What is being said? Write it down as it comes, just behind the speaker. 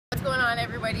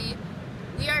everybody.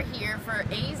 We are here for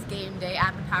A's game day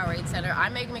at the Powerade Center.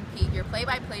 I'm Meghan McPeak, your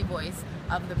play-by-play voice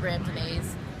of the Brampton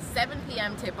A's. 7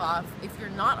 p.m. tip-off. If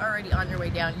you're not already on your way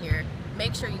down here,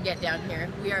 make sure you get down here.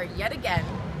 We are yet again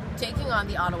taking on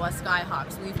the Ottawa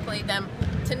SkyHawks. We've played them.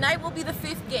 Tonight will be the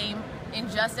 5th game in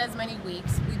just as many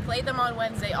weeks. We played them on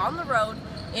Wednesday on the road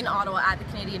in Ottawa at the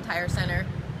Canadian Tire Center.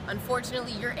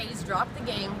 Unfortunately, your A's dropped the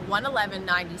game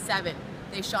 111-97.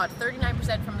 They shot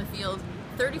 39% from the field,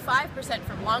 35%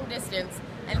 from long distance,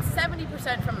 and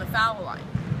 70% from the foul line.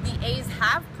 The A's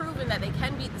have proven that they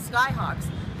can beat the SkyHawks,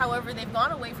 however, they've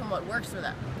gone away from what works for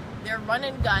them, their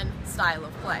run-and-gun style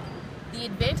of play. The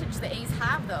advantage the A's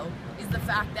have, though, is the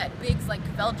fact that bigs like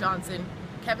Cavell Johnson,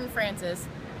 Kevin Francis,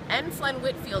 and Flynn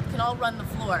Whitfield can all run the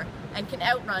floor and can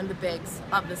outrun the bigs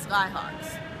of the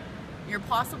SkyHawks. Your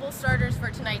possible starters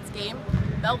for tonight's game: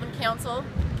 Melvin Council,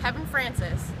 Kevin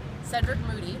Francis, Cedric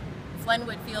Moody, Flynn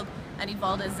Whitfield, and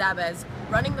Ivaldez Zabez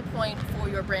running the point for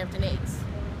your Brampton A's.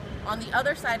 On the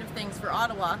other side of things for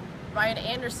Ottawa, Ryan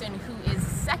Anderson, who is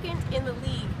second in the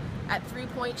league at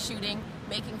three-point shooting,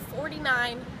 making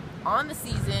 49 on the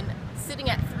season, sitting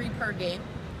at 3 per game.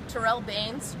 Terrell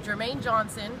Baines, Jermaine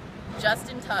Johnson,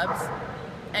 Justin Tubbs,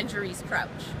 and Jerice Crouch.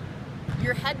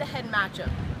 Your head-to-head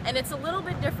matchup, and it's a little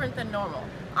bit different than normal.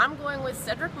 I'm going with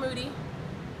Cedric Moody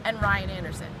and Ryan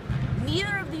Anderson.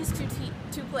 Neither of these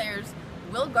two players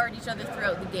will guard each other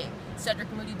throughout the game.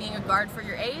 Cedric Moody being a guard for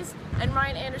your A's, and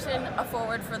Ryan Anderson a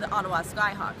forward for the Ottawa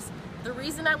SkyHawks. The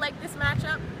reason I like this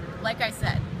matchup, like I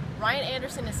said, Ryan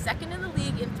Anderson is second in the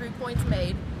league in 3 points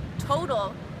made,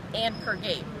 total and per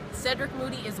game. Cedric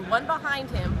Moody is 1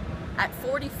 behind him at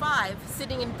 45,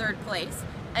 sitting in 3rd place,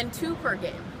 and 2 per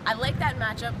game. I like that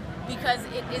matchup because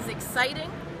it is exciting,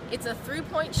 it's a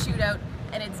 3-point shootout,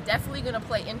 and it's definitely going to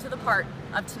play into the part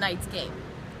of tonight's game.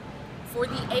 For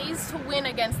the A's to win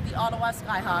against the Ottawa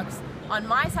SkyHawks, on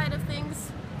my side of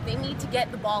things, they need to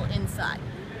get the ball inside.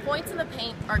 Points in the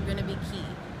paint are going to be key.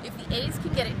 If the A's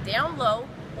can get it down low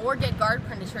or get guard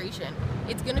penetration,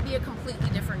 it's going to be a completely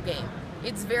different game.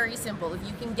 It's very simple. If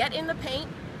you can get in the paint,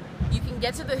 you can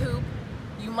get to the hoop,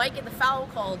 you might get the foul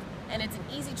called, and it's an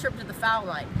easy trip to the foul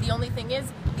line. The only thing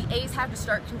is, the A's have to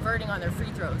start converting on their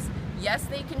free throws. Yes,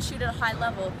 they can shoot at a high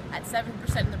level at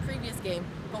 7% in the previous game,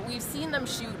 but we've seen them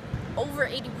shoot over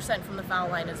 80% from the foul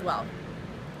line as well.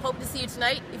 Hope to see you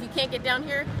tonight. If you can't get down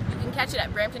here, you can catch it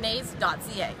at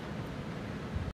bramptonays.ca.